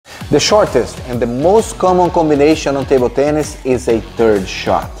The shortest and the most common combination on table tennis is a third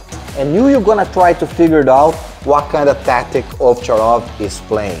shot. And you're gonna try to figure it out what kind of tactic Ovtcharov is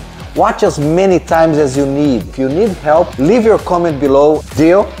playing. Watch as many times as you need. If you need help, leave your comment below.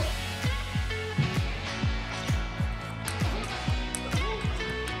 Deal?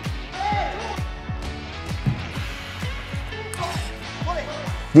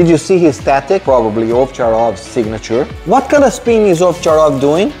 Did you see his tactic? Probably Ovtcharov's signature. What kind of spin is Ovtcharov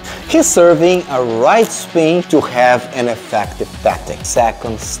doing? He's serving a right spin to have an effective tactic.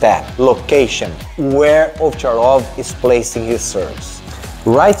 Second step, location, where Ovtcharov is placing his serves.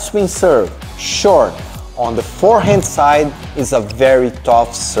 Right spin serve, short, on the forehand side is a very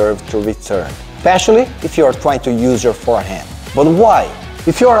tough serve to return, especially if you are trying to use your forehand. But why?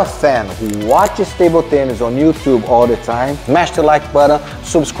 If you're a fan who watches table tennis on YouTube all the time, smash the like button,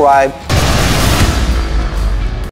 subscribe,